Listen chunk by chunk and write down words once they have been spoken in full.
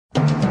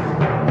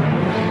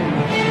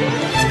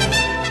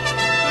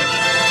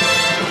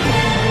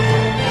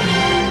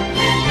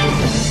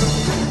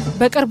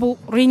በቅርቡ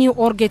ሪኒው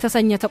ኦርግ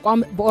የተሰኘ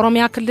ተቋም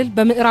በኦሮሚያ ክልል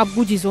በምዕራብ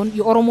ጉጂ ዞን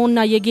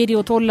የኦሮሞና የጌዲዮ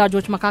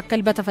ተወላጆች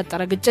መካከል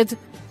በተፈጠረ ግጭት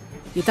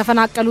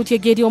የተፈናቀሉት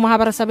የጌዲዮ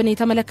ማህበረሰብን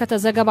የተመለከተ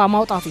ዘገባ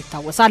ማውጣቱ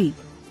ይታወሳል።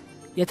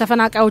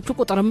 የተፈናቃዮቹ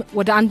ቁጥርም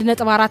ወደ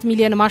 1.4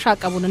 ሚሊዮን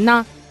ማሻቀቡንና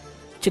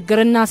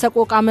ችግርና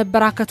ሰቆቃ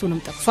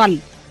መበራከቱንም ጠቅሷል።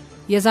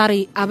 የዛሬ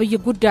አብይ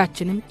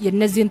ጉዳያችንም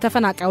የነዚህን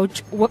ተፈናቃዮች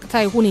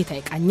ወቅታዊ ሁኔታ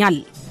ይቃኛል።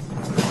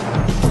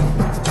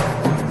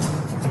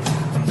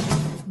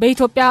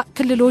 በኢትዮጵያ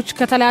ክልሎች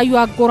ከተለያዩ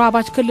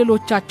አጎራባች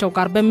ክልሎቻቸው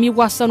ጋር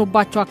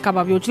በሚዋሰኑባቸው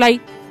አካባቢዎች ላይ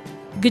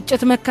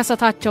ግጭት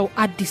መከሰታቸው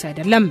አዲስ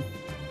አይደለም።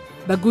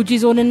 በጉጂ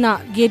ዞንና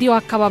ጌዲዮ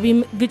አካባቢም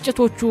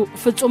ግጭቶቹ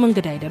ፍጹም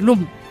እንግዳ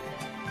አይደሉም።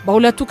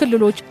 በሁለቱ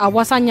ክልሎች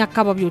አዋሳኝ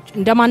አካባቢዎች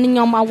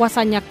እንደማንኛውም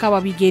አዋሳኝ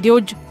አካባቢ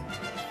ጌዲዮች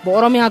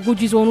በኦሮሚያ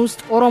ጉጂ ዞን ውስጥ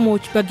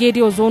ኦሮሞዎች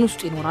በጌዲዮ ዞን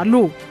ውስጥ ይኖራሉ።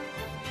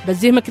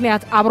 በዚህ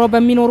ምክንያት አብረው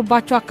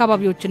በሚኖሩባቸው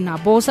አካባቢዎችና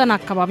በወሰን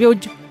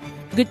አካባቢዎች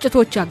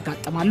ግጭቶች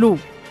ያጋጥማሉ።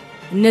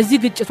 እነዚህ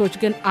ግጭቶች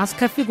ግን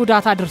አስከፊ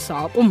ጉዳት አድርሰው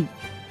አቁም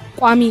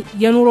ቋሚ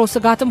የኑሮ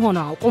ስጋትም ሆነ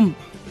አቁም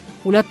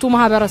ሁለቱ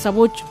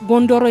ማህበረሰቦች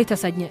ጎንደሮ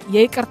የተሰኘ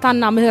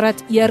የይቅርታና ምህረት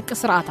የእርቅ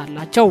ስርዓት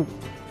አላቸው።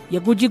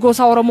 የጉጂ ጎሳ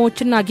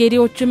ኦሮሞዎችና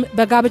ጌዲዮችም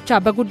በጋብቻ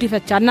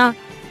በጉዲፈቻና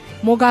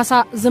ሞጋሳ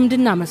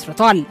ዝምድና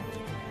መስርተዋል።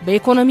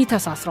 በኢኮኖሚ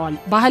ተሳስረዋል።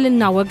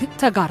 ባህልና ወግ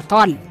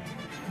ተጋርተዋል።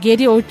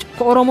 ጌዲዮች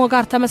ከኦሮሞ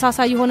ጋር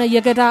ተመሳሳይ የሆነ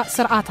የገዳ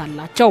ስርዓት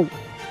አላቸው።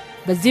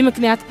 በዚህ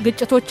ምክንያት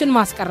ግጭቶችን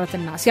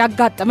ማስቀረትና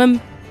ሲያጋጥምም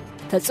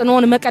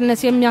ተጽዕኖን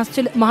መቀነስ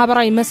የሚያስችል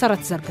ማህበራዊ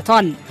መሰረት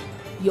ዘርግተዋል።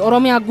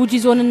 የኦሮሚያ ጉጂ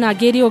ዞንና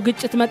ጌዲዮ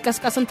ግጭት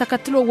መቀስቀስን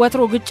ተከትሎ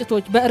ወትሮ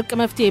ግጭቶች በእርቅ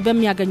መፍትሄ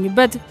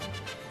በሚያገኙበት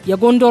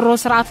የጎንደሮ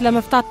ስርዓት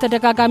ለመፍታት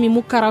ተደጋጋሚ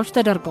ሙከራዎች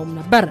ተደርገውም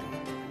ነበር።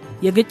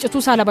 የግጭቱ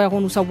ሰለባ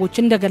የሆኑ ሰዎች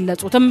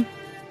እንደገለጹትም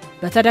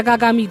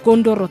በተደጋጋሚ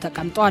ጎንደሮ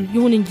ተቀምጠዋል።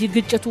 ይሁን እንጂ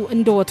ግጭቱ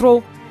እንደወትሮ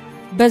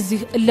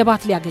በዚህ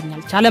እልባት ሊያገኝ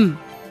አልቻለም።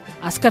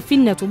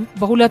 አስከፊነቱም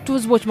በሁለቱ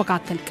ህዝቦች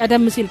መካከል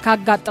ቀደም ሲል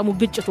ካጋጠሙ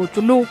ግጭቶች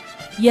ሁሉ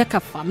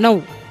የከፋም ነው።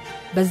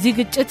 በዚህ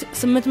ግጭት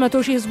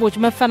 800,000 ህዝቦች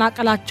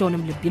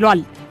መፈናቀላቸውንም ልብ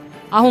ይሏል።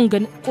 አሁን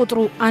ግን ቁጥሩ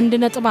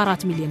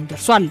 1.4 ሚሊዮን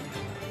ደርሷል።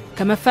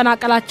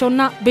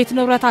 ከመፈናቀላቸውና ቤት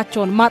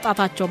ንብረታቸውን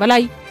ማጣታቸው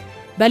በላይ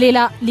በሌላ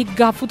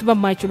ሊጋፉት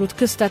በማይችሉት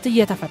ክስተት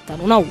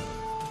እየተፈተኑ ነው።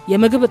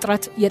 የምግብ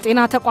እጥረት፣ የጤና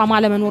ተቋም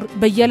አለመኖር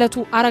በየዕለቱ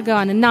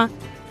አረጋውያንና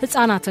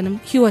ህፃናትንም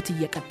ህይወት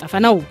እየቀጠፈ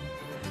ነው።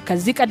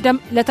 ከዚህ ቀደም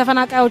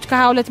ለተፈናቃዮች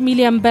ከ22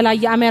 ሚሊዮን በላይ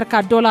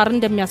የአሜሪካ ዶላር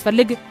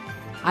እንደሚያስፈልግ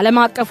ዓለም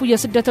አቀፉ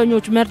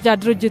የስደተኞች መርጃ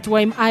ድርጅት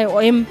ወይም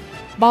IOM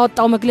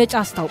ባወጣው መግለጫ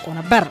አስታውቆ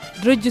ነበር።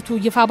 ድርጅቱ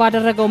ይፋ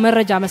ባደረገው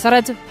መረጃ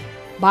መሰረት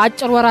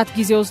በአጭር ወራት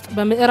ጊዜ ውስጥ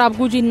በምዕራብ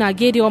ጉጂና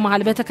ጌዲዮ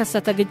መሃል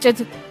በተከሰተ ግጭት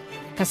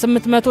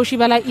ከ800,000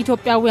 በላይ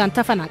ኢትዮጵያውያን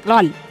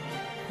ተፈናቅለዋል።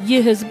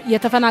 ይህ ህዝብ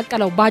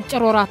የተፈናቀለው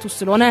በአጭር ወራት ውስጥ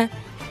ስለሆነ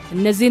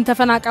እነዚህን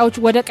ተፈናቃዮች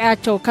ወደ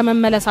ቀያቸው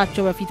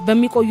ከመመለሳቸው በፊት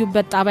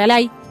በሚቆዩበት ጣቢያ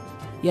ላይ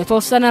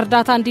የተወሰነ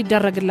እርዳታ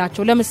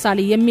እንዲደረግላቸው ለምሳሌ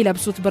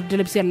የሚለብሱት ብርድ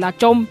ልብስ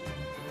የላቸውም፣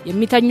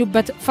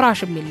 የሚተኙበት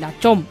ፍራሽም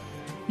የላቸውም፣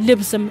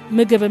 ልብስም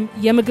ምግብም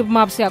የምግብ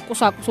ማብሰያ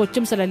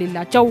ቁሳቁሶችም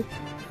ስለሌላቸው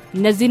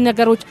እነዚህን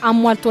ነገሮች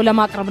አሟልቶ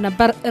ለማቅረብ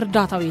ነበር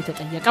እርዳታው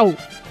የተጠየቀው።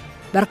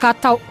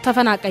 በርካታው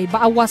ተፈናቃይ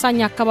በአዋሳኝ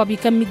አካባቢ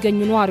ከሚገኙ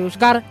ነዋሪዎች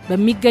ጋር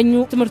በሚገኙ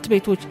ትምህርት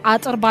ቤቶች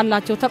አጥር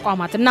ባላቸው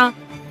ተቋማትና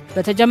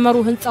በተጀመሩ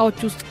ህንጻዎች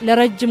ውስጥ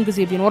ለረጅም ጊዜ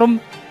ቢኖርም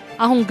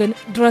አሁን ግን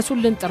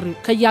ድረሱልን ጥሪው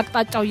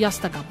ከያቅጣጫው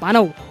ያስተጋባ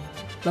ነው።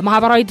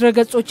 በማህበራዊ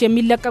ድረገጾች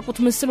የሚለቀቁት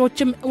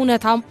ምስሎችም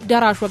እውነታም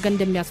ደራሽ ወገን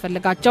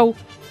እንደሚያስፈልጋቸው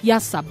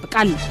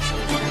ያሳብቃል።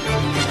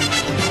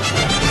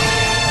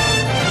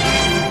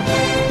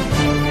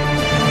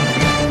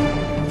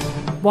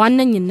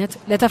 በዋነኝነት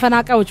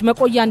ለተፈናቃዮች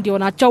መቆያ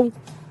እንዲሆናቸው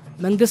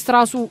መንግስት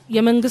ራሱ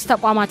የመንግስት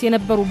ተቋማት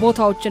የነበሩ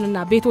ቦታዎችንና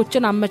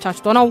ቤቶችን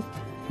አመቻችቶ ነው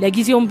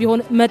ለጊዜውም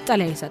ቢሆን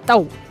መጠለያ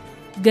የሰጠው።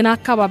 ግን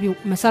አካባቢው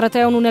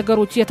መሰረታዊ የሆኑ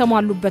ነገሮች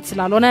የተሟሉበት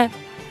ስላልሆነ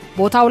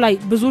ቦታው ላይ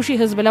ብዙ ሺህ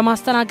ህዝብ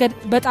ለማስተናገድ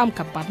በጣም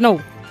ከባድ ነው።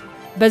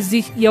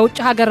 በዚህ የውጭ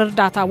ሀገር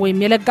እርዳታ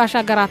ወይም የለጋሽ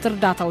ሀገራት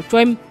እርዳታዎች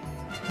ወይም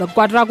በጎ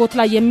አድራጎት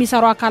ላይ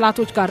የሚሰሩ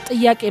አካላቶች ጋር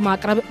ጥያቄ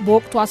ማቅረብ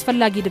በወቅቱ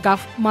አስፈላጊ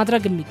ድጋፍ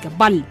ማድረግ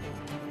ይገባል።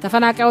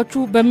 ተፈናቃዮቹ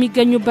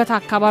በሚገኙበት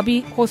አካባቢ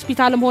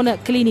ሆስፒታልም ሆነ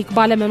ክሊኒክ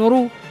ባለመኖሩ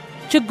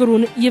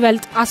ችግሩን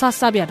ይበልጥ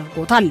አሳሳቢ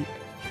ያደርጎታል።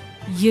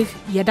 ይህ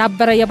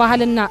የዳበረ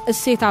የባህልና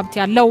እሴት ሀብት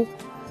ያለው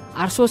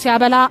አርሶ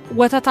ሲያበላ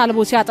ወተት አልቦ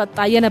ሲያጠጣ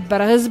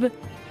የነበረ ህዝብ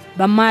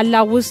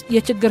በማያላውስ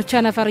የችግር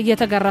ቸነፈር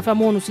እየተገረፈ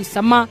መሆኑ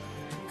ሲሰማ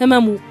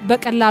ህመሙ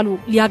በቀላሉ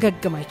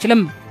ሊያገግም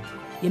አይችልም።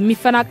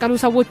 የሚፈናቀሉ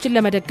ሰዎችን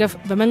ለመደገፍ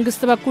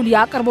በመንግስት በኩል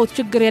የአቅርቦት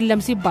ችግር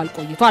የለም ሲባል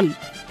ቆይቷል።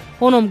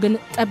 ሆኖም ግን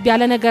ጠብ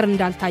ያለ ነገር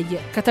እንዳልታየ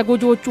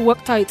ከተጎጂዎቹ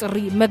ወቅታዊ ጥሪ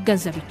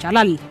መገንዘብ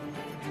ይቻላል።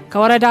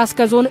 ከወረዳ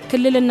እስከ ዞን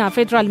ክልልና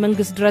ፌደራል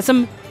መንግስት ድረስም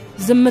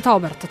ዝምታው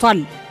በርትቷል።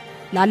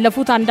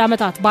 ላለፉት 1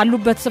 ዓመታት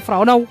ባሉበት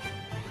ስፍራው ነው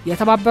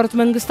የተባበሩት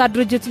መንግስታት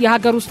ድርጅት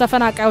የሀገር ውስጥ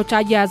ተፈናቃዮች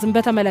አያያዝን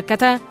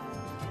በተመለከተ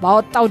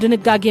ባወጣው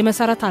ድንጋጌ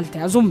መሰረት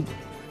አልተያዙም።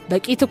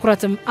 በቂ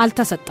ትኩረትም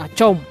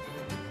አልተሰጣቸውም።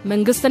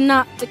 መንግስትና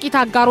ጥቂት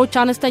አጋሮች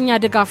አነስተኛ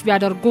ድጋፍ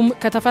ቢያደርጉም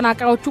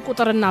ከተፈናቃዮቹ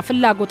ቁጥርና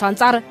ፍላጎት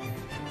አንፃር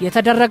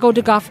የተደረገው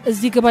ድጋፍ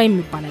እዚህ ግባ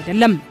የሚባል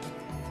አይደለም።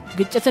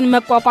 ግጭትን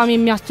መቋቋም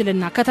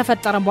የሚያስችልና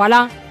ከተፈጠረ በኋላ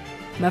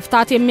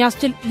መፍታት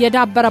የሚያስችል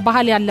የዳበረ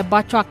ባህል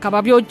ያለባቸው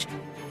አካባቢዎች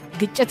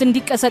ግጭት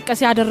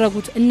እንዲቀሰቀስ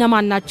ያደረጉት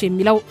እነማን ናቸው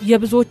የሚለው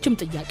የብዙዎችም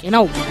ጥያቄ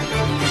ነው።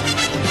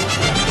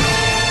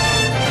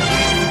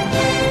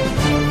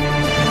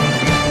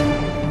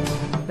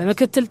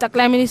 በምክትል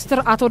ጠቅላይ ሚኒስትር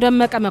አቶ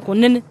ደመቀ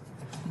መኮንን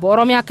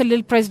በኦሮሚያ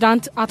ክልል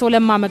ፕሬዝዳንት አቶ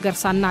ለማ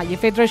መገርሳና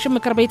የፌዴሬሽን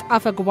ምክር ቤት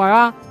አፈ ጉባኤዋ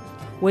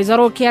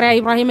ወይዘሮ ኬሪያ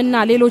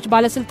ኢብራሂምና ሌሎች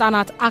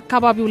ባለስልጣናት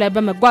አካባቢው ላይ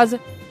በመጓዝ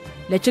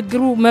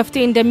ለችግሩ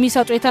መፍትሄ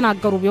እንደሚሰጡ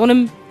የተናገሩ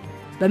ቢሆንም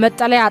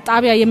በመጠለያ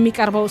ጣቢያ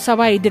የሚቀርበው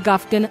ሰብአዊ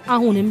ድጋፍ ግን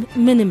አሁንም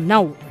ምንም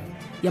ነው።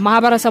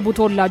 የማህበረሰቡ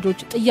ተወላጆች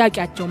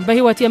ጥያቄያቸውን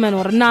በህይወት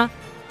የመኖርና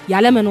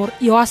ያለ መኖር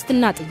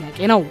የዋስትና ጥያቄ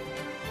ነው።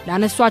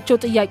 ላነሷቸው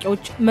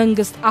ጥያቄዎች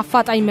መንግስት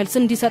አፋጣኝ መልስ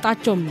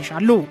እንዲሰጣቸው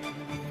ይሻሉ።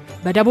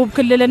 በደቡብ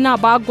ክልልና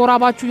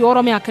በአጎራባቹ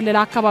የኦሮሚያ ክልል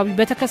አካባቢ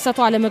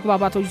በተከሰተው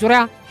አለመግባባቶች ዙሪያ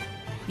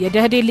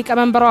የደህዴን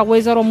ሊቀመንበሯ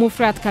ወይዘሮ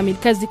ሙፍሪያት ከሚል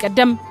ከዚህ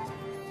ቀደም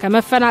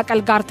ከመፈናቀል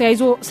ጋር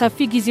ተያይዞ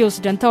ሰፊ ጊዜ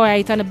ወስደን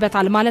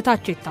ተወያይተንበታል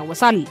ማለታቸው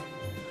ይታወሳል።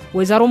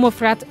 ወይዘሮ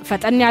ሙፍሪያት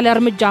ፈጠን ያለ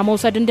እርምጃ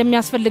መውሰድ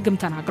እንደሚያስፈልግም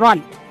ተናግረዋል።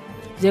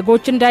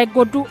 ዜጎች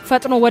እንዳይጎዱ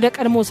ፈጥኖ ወደ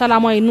ቀድሞ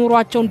ሰላማዊ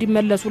ኑሯቸው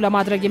እንዲመለሱ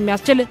ለማድረግ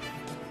የሚያስችል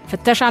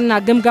ፍተሻና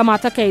ግምገማ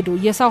ተካሂዶ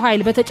የሰው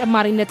ኃይል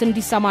በተጨማሪነት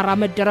እንዲሰማራ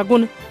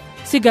መደረጉን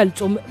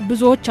ሲገልጹም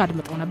ብዙዎች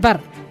አድምጠው ነበር።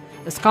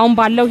 እስካሁን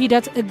ባለው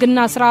ሂደት ህግና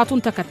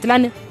ስርዓቱን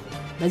ተከትለን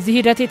በዚህ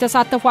ሂደት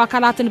የተሳተፉ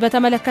አካላትን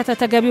በተመለከተ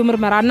ተገቢው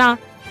ምርመራና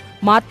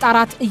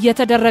ማጣራት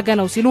እየተደረገ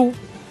ነው ሲሉ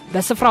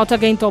በስፍራው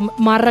ተገኝተው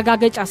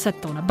ማረጋገጫ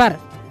ሰጥተው ነበር።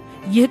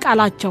 ይህ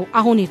ቃላቸው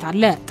አሁን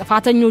የታለ?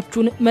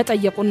 ጥፋተኞቹን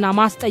መጠየቁና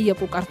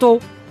ማስጠየቁ ቀርቶ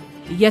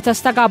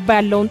እየተስተጋባ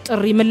ያለውን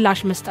ጥሪ ምላሽ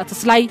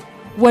መስጠትስ ላይ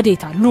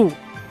ወዴታሉ?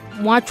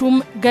 ሟቹም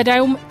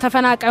ገዳዩም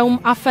ተፈናቃዩም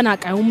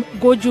አፈናቃዩም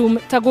ጎጂውም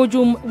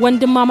ተጎጂውም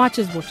ወንድማማች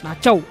ህዝቦች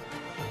ናቸው።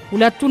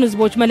 ሁለቱን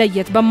ህዝቦች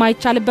መለየት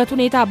በማይቻልበት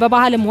ሁኔታ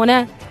በባህልም ሆነ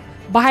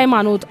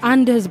በሃይማኖት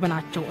አንድ ህዝብ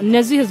ናቸው።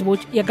 እነዚህ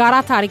ህዝቦች የጋራ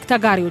ታሪክ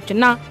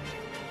ተጋሪዎችና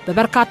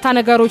በበርካታ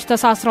ነገሮች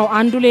ተሳስረው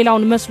አንዱ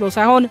ሌላውን መስሎ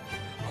ሳይሆን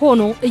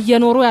ሆኖ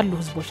እየኖሩ ያሉ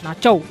ህዝቦች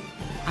ናቸው።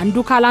 አንዱ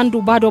ካላንዱ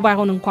ባዶ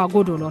ባይሆን እንኳን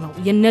ጎዶሎ ነው።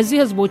 የነዚህ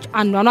ህዝቦች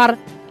አኗኗር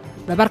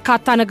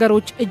በበርካታ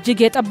ነገሮች እጅግ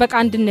የጠበቀ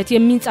አንድነት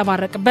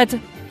የሚንጸባረቅበት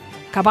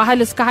ከባህል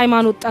እስከ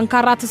ሃይማኖት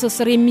ጠንካራ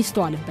ትስስር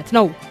የሚስተዋልበት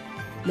ነው።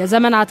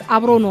 ለዘመናት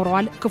አብሮ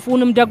ኖረዋል።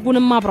 ክፉንም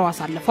ደጉንም አብረው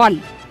አሳልፈዋል።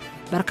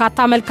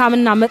 በርካታ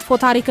መልካምና መጥፎ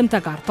ታሪክን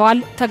ተጋርተዋል።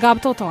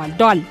 ተጋብተው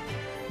ተዋልደዋል።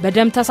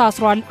 በደም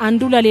ተሳስረዋል።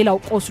 አንዱ ለሌላው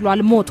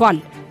ቆስሏል፣ ሞቷል።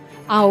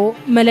 አዎ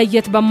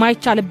መለየት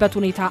በማይቻልበት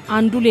ሁኔታ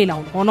አንዱ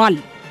ሌላውን ሆኗል።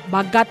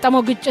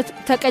 ባጋጠመው ግጭት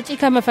ተቀጪ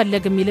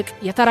ከመፈለግም ይልቅ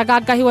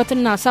የተረጋጋ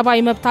ህይወትና ሰብአዊ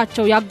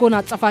መብታቸው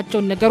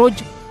ያጎናጸፋቸው ነገሮች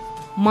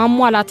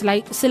ማሟላት ላይ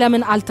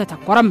ስለምን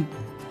አልተተኮረም?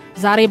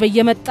 ዛሬ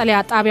በየመጠለያ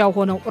ጣቢያው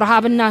ሆነው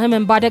ረሃብና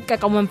ህመም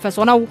ባደቀቀው መንፈስ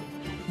ሆነው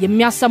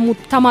የሚያሰሙት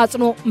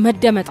ተማጽኖ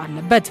መደመጥ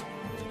አለበት።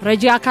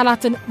 ረጂ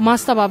አካላትን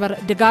ማስተባበር፣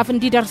 ድጋፍ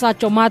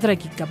እንዲደርሳቸው ማድረግ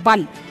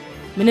ይገባል።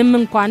 ምንም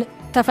እንኳን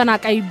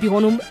ተፈናቃይ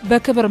ቢሆኑም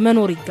በክብር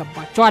መኖር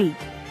ይገባቸዋል።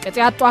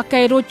 ቅጥያጡ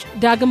አካሄዶች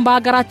ዳግም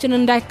በአገራችን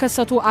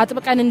እንዳይከሰቱ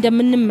አጥብቀን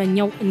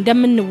እንደምንመኘው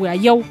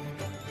እንደምንወያየው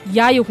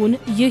ያ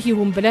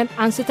ይሁን ብለን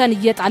አንስተን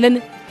እየጣልን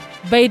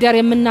በይደር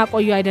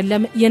የምናቆየው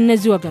አይደለም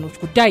የነዚህ ወገኖች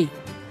ጉዳይ።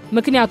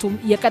 ምክንያቱም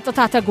የቀጥታ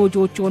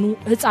ተጎጂዎች ሆኑ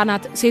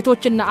ህፃናት፣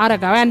 ሴቶችና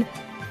አረጋውያን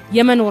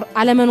የመኖር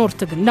አለመኖር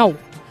ትግል ነው።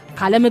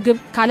 ካለ ምግብ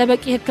ካለ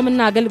በቂ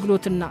ህክምና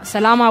አገልግሎትና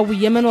ሰላማዊ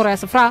የመኖሪያ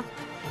ስፍራ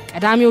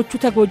ቀዳሚዎቹ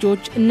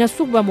ተጎጂዎች እነሱ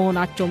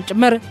በመሆናቸውም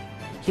ጭምር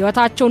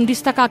ህይወታቸው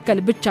እንዲስተካከል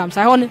ብቻም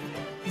ሳይሆን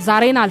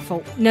ዛሬን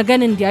አልፈው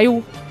ነገን እንዲያዩ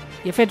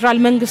የፌደራል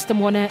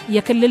መንግስትም ሆነ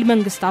የክልል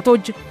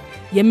መንግስታቶች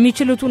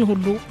የሚችሉትን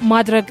ሁሉ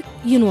ማድረግ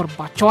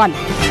ይኖርባቸዋል።